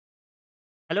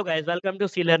Hello guys, welcome to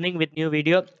C Learning with new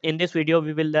video. In this video,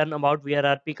 we will learn about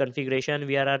VRRP configuration.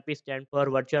 VRRP stands for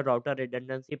Virtual Router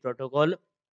Redundancy Protocol,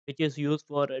 which is used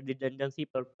for redundancy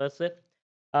purpose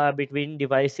between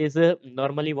devices.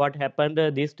 Normally, what happened?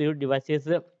 These two devices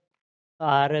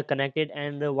are connected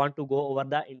and want to go over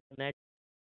the internet,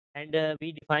 and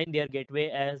we define their gateway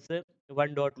as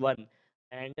 1.1,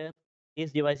 and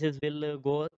these devices will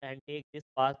go and take this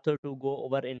path to go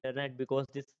over internet because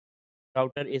this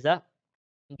router is a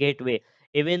gateway.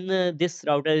 Even this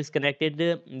router is connected,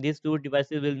 these two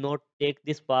devices will not take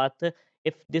this path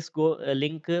if this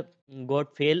link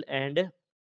got fail, and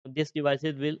this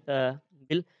devices will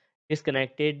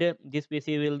disconnected. This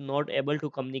PC will not able to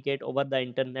communicate over the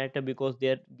internet because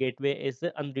their gateway is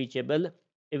unreachable.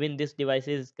 Even this device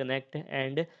is connect,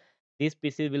 and this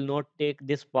PC will not take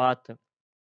this path.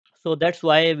 So that's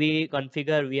why we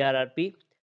configure VRRP.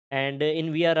 And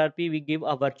in VRRP we give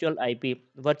a virtual IP.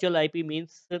 Virtual IP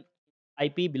means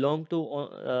IP belong to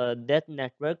that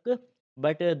network,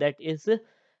 but that is the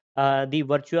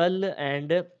virtual, and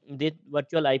the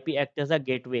virtual IP act as a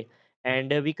gateway.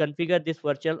 And we configure this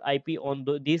virtual IP on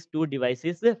these two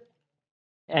devices,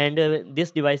 and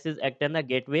this devices act as a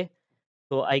gateway.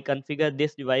 So I configure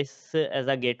this device as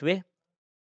a gateway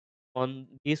on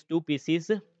these two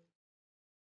PCs.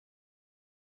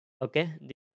 Okay,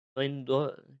 so in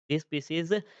these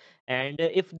PCs, and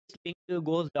if this link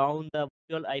goes down, the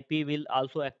virtual IP will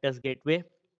also act as gateway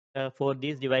for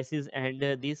these devices, and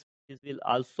these PCs will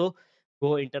also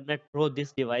go internet through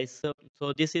this device.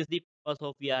 So this is the purpose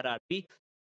of VRRP,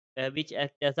 which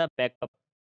acts as a backup.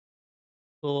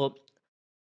 So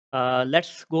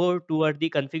let's go toward the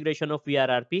configuration of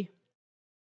VRRP.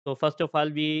 So first of all,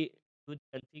 we do the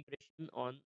configuration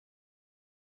on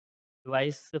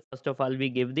device. First of all, we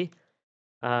give the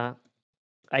uh,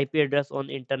 IP address on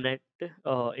internet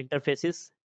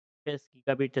interfaces. Yes,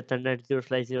 gigabit Ethernet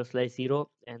 0/0/0,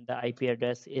 and the IP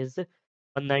address is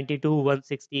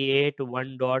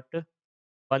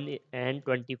 192.168.1.1 and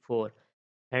 24.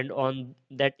 And on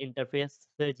that interface,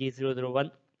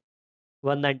 G001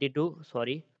 192,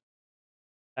 sorry,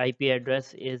 IP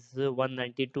address is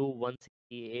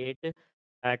 192.168,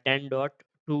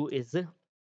 10.2 is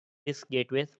this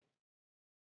gateway,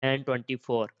 and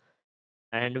 24.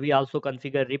 And we also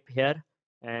configure RIP here,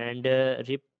 and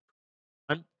RIP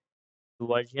 1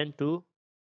 version 2,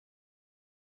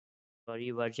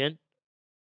 sorry, version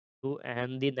 2,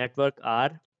 and the network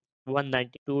are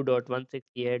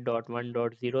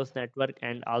 192.168.1.0's network,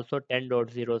 and also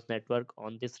 10.0's network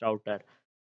on this router.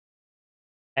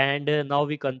 And now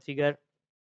we configure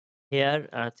here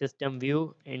system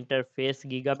view interface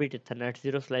gigabit ethernet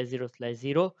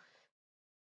 0/0/0,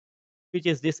 which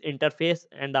is this interface,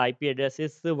 and the IP address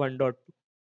is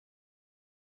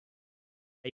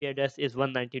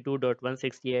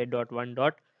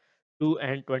 192.168.1.2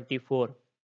 and 24.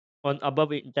 On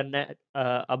above internet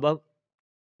above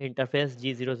interface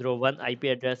G001, IP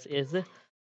address is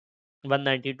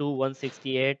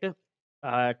 192.168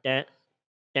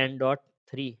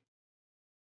 10.3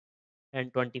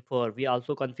 and 24. We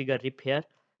also configure RIP here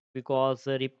because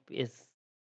RIP is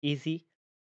easy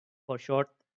for short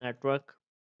network.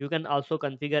 You can also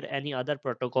configure any other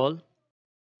protocol,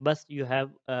 but you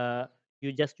have got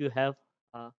the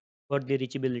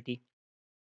reachability.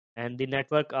 And the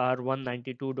network are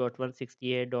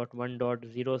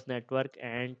 192.168.1.0's network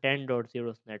and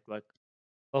 10.0's network.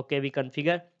 Okay, we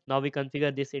configure. Now we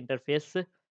configure this interface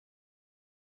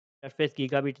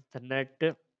gigabit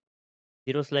ethernet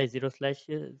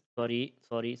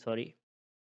 0/0/ sorry,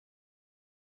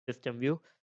 system view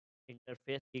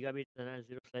interface gigabit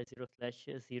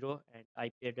 0/0/0, and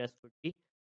IP address would be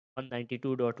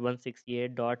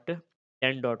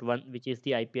 192.168.10.1, which is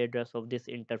the IP address of this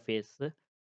interface,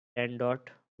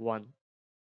 10.1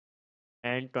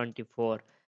 and 24.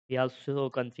 We also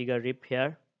configure RIP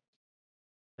here,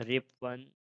 RIP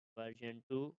 1 version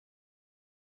 2,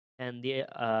 and the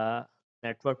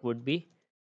network would be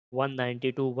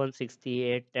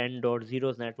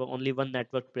 192.168.10.0's network. Only one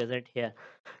network present here.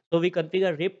 So we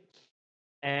configure RIP,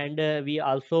 and we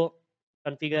also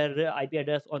configure IP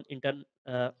address on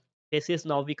faces.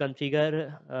 Now we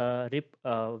configure RIP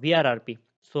VRRP.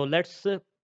 So let's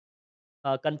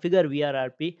configure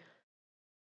VRRP.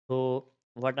 So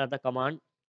what are the command?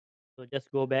 So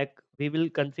just go back. We will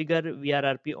configure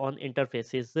VRRP on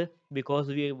interfaces because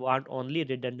we want only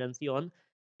redundancy on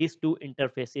these two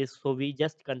interfaces. So we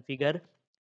just configure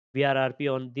VRRP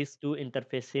on these two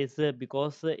interfaces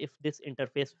because if this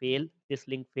interface fail, this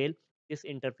link fail, this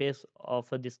interface of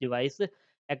this device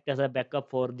act as a backup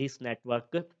for this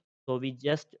network. So we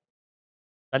just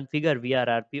configure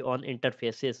VRRP on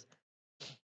interfaces.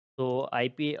 So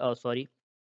IP, sorry,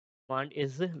 command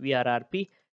is VRRP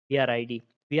VRID.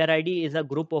 VRID is a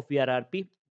group of VRRP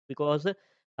because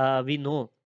we know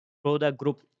through the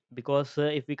group, because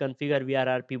if we configure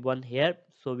VRRP1 here,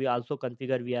 so we also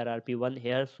configure VRRP1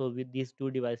 here. So with these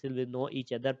two devices, we know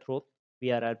each other through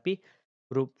VRRP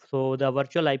group. So the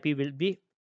virtual IP will be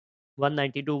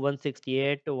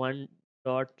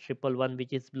 192.168.1.111,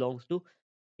 which is belongs to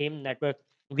same network.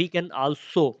 We can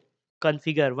also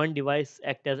configure one device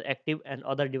act as active and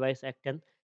other device act as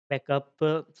backup.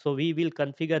 So we will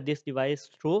configure this device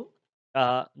through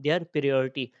their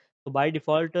priority. So by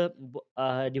default,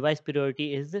 device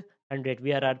priority is 100.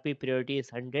 VRRP priority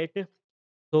is 100.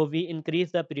 So we increase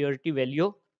the priority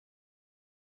value.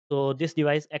 So this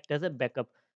device act as a backup.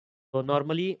 So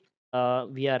normally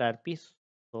VRRP.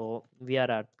 So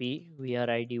VRRP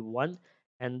VRID 1,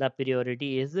 and the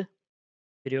priority is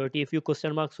priority. If you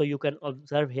question mark, so you can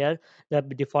observe here the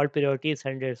default priority is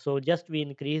 100. So just we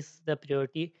increase the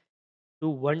priority to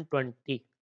 120.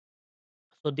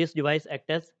 So this device act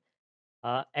as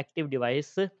active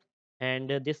device, and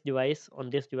this device, on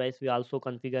this device we also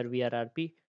configure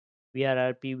VRRP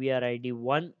VRID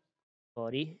 1.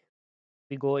 Sorry,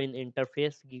 we go in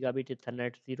interface gigabit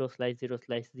ethernet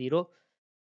 0/0/0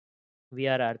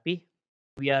 VRRP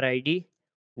VRID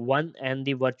 1, and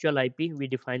the virtual IP, we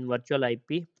define virtual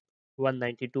IP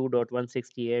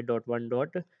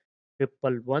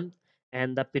 192.168.1.111,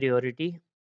 and the priority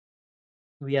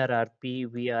VRRP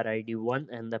VRID 1,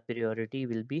 and the priority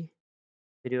will be,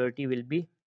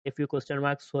 if you question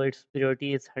mark, so its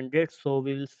priority is 100. So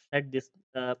we will set this,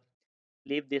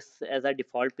 leave this as a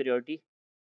default priority.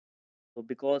 So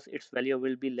because its value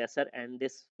will be lesser, and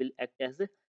this will act as a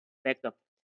backup.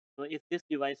 So if this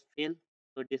device fail,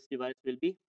 so this device will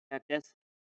be act as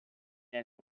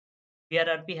backup.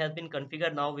 VRRP has been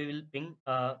configured. Now we will ping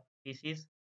PCs.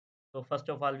 So first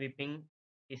of all, we ping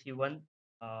PC1,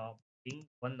 ping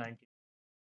 190.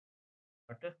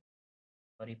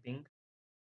 Sorry,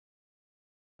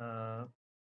 uh,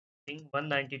 ping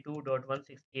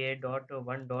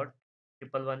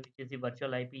 192.168.1.111, which is the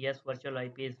virtual IP. Yes, virtual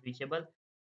IP is reachable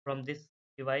from this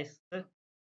device.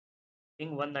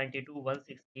 Ping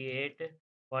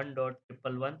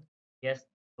 192.168.1.111. Yes,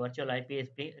 virtual IP is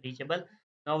reachable.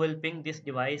 Now we'll ping this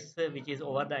device, which is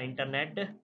over the internet.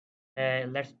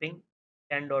 Let's ping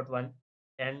 10.1.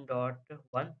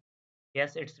 10.1.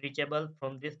 Yes, it's reachable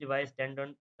from this device.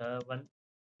 10.1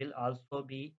 will also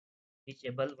be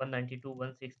reachable.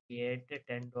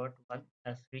 192.168.10.1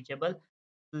 as reachable.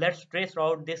 Let's trace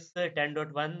route this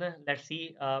 10.1. Let's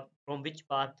see from which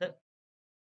path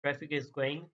traffic is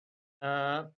going.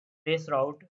 Trace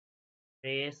route,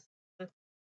 trace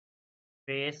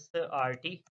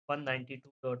RT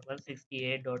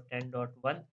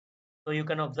 192.168.10.1. So you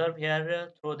can observe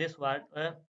here through this one,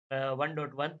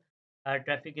 1.1,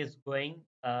 traffic is going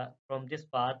from this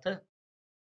path,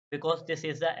 because this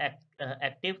is the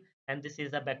active and this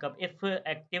is a backup. If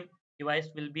active device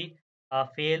will be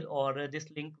fail, or this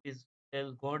link is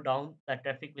will go down, the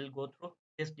traffic will go through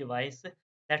this device.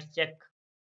 Let's check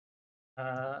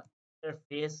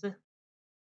interface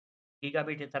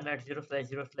gigabit ethernet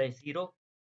 0/0/0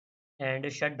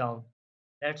 and shut down.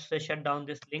 Let's shut down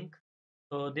this link.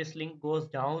 So this link goes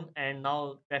down, and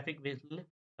now traffic will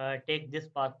take this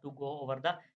path to go over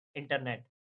the internet.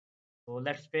 So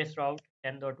let's trace route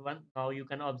 10.1. Now you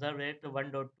can observe that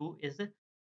 1.2 is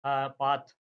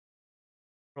path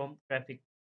from traffic.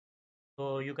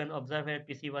 So you can observe here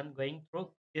PC1 going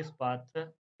through this path.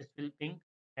 This will ping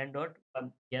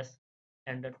 10.1. Yes,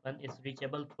 10.1 is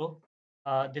reachable through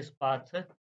this path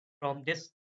from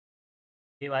this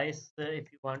device.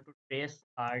 If you want to trace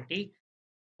RT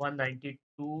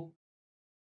 192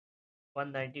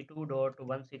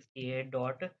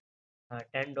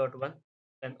 192.168.10.1,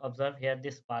 then observe here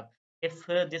this path. If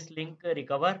this link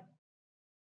recover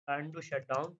and to shut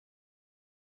down,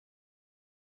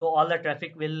 so all the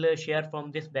traffic will share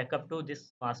from this backup to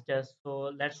this master.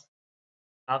 So let's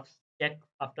check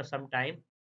after some time.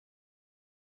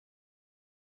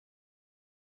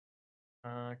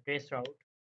 Trace route.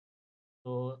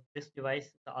 So this device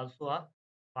is also a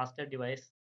master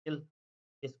device. Still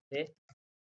display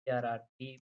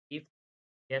RRT. If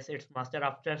yes, it's master,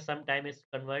 after some time it's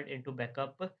converted into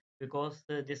backup, because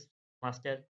this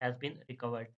master has been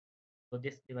recovered. So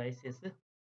this device is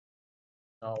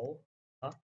now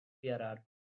a VRRP.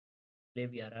 Display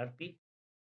VRRP.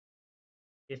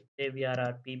 Display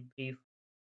VRRP brief.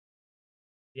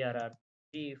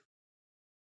 VRRP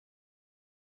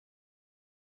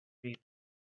brief.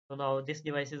 So now this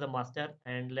device is a master,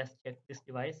 and let's check this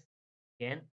device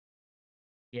again.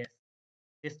 Yes,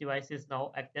 This device is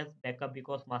now act as backup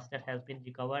because master has been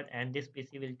recovered, and this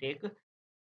PC will take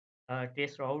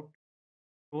trace route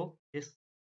through this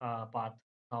path.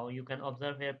 Now you can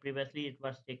observe here previously it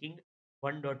was taking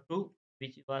 1.2,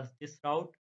 which was this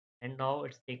route, and now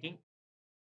it's taking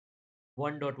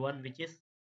 1.1, which is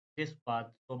this path.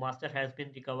 So master has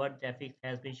been recovered, the fix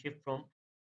has been shifted from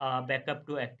backup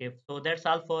to active. So that's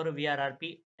all for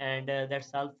VRRP, and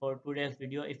that's all for today's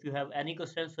video. If you have any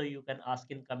questions, so you can ask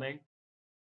in comment.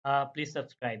 Please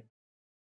subscribe.